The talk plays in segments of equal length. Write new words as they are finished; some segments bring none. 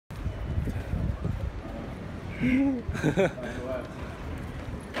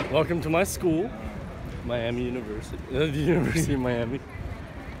Welcome to my school, Miami University. The University of Miami.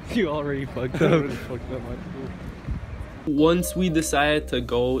 You already fucked up. Once we decided to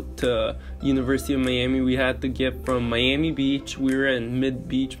go to University of Miami, we had to get from Miami Beach, we were in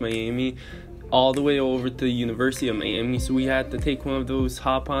Mid-Beach, Miami, all the way over to the University of Miami. So we had to take one of those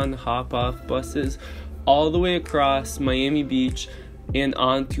hop-on, hop-off buses all the way across Miami Beach and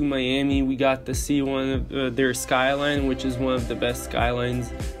onto Miami. We got to see one of their skyline, which is one of the best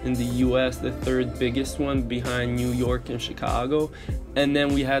skylines in the US, the third biggest one behind New York and Chicago. And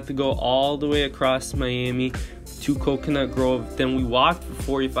then we had to go all the way across Miami to Coconut Grove. Then we walked for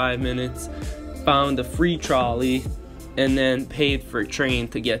 45 minutes, found a free trolley, and then paid for a train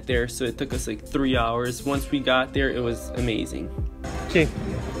to get there. So it took us like 3 hours. Once we got there, it was amazing. Okay,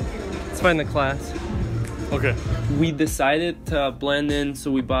 let's find the class. Okay. We decided to blend in,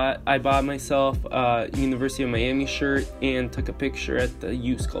 so I bought myself a University of Miami shirt and took a picture at the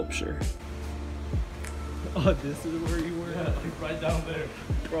U sculpture. Oh, this is where you were? Yeah, like right down there.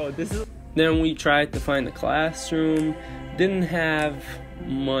 Bro, this is... Then we tried to find the classroom. Didn't have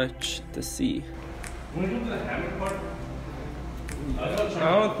much to see. When we go to the hammock park?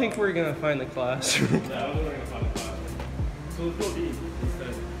 I don't think we're gonna find the classroom. Yeah, I don't think we're gonna find the classroom. So let's go eat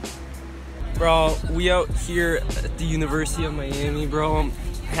instead. Bro, we out here at the University of Miami, bro. I'm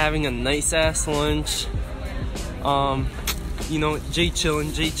having a nice ass lunch. You know, Jay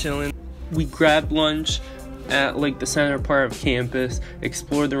chillin'. We grabbed lunch at like the center part of campus,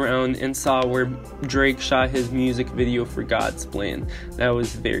 explored around, and saw where Drake shot his music video for God's Plan. That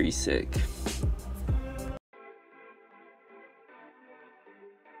was very sick.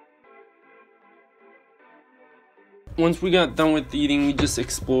 Once we got done with eating, we just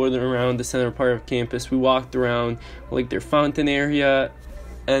explored around the center part of campus. We walked around like their fountain area,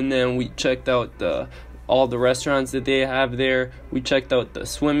 and then we checked out all the restaurants that they have there. We checked out the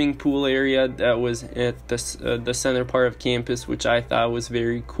swimming pool area that was at the center part of campus, which I thought was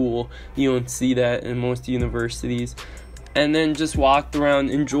very cool. You don't see that in most universities. And then just walked around,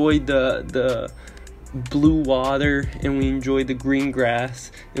 enjoyed the blue water, and we enjoyed the green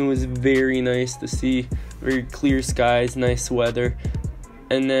grass. It was very nice to see. Very clear skies, nice weather.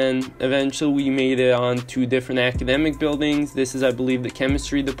 And then eventually we made it on to different academic buildings. This is, I believe, the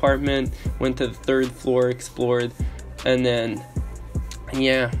chemistry department. Went to the 3rd floor, explored. And then,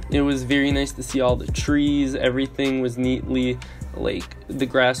 yeah, it was very nice to see all the trees. Everything was neatly, like, the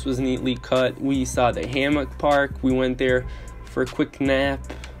grass was neatly cut. We saw the hammock park. We went there for a quick nap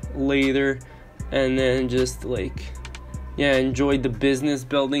later. And then just, like, yeah, enjoyed the business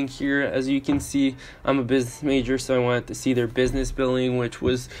building here. As you can see, I'm a business major, so I wanted to see their business building, which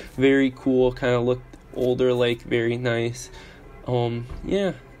was very cool. Kind of looked older, like very nice. Yeah,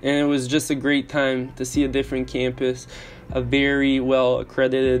 and it was just a great time to see a different campus, a very well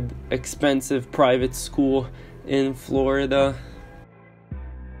accredited, expensive private school in Florida.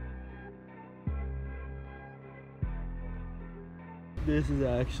 This is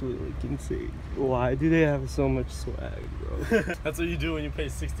actually like insane. Why do they have so much swag, bro? That's what you do when you pay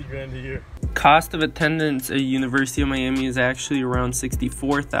 60 grand a year. Cost of attendance at University of Miami is actually around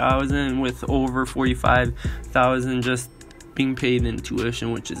 $64,000, with over $45,000 just being paid in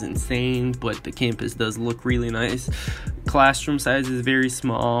tuition, which is insane, but the campus does look really nice. Classroom size is very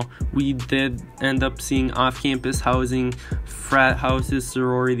small. We did end up seeing off-campus housing, frat houses,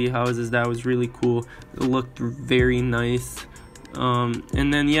 sorority houses. That was really cool. It looked very nice.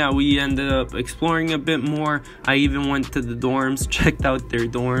 And then, yeah, we ended up exploring a bit more. I even went to the dorms, checked out their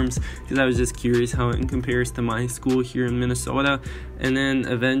dorms, because I was just curious how it compares to my school here in Minnesota. And then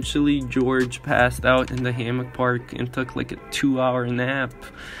eventually George passed out in the hammock park and took like a 2-hour nap.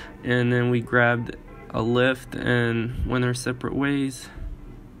 And then we grabbed a lift and went our separate ways.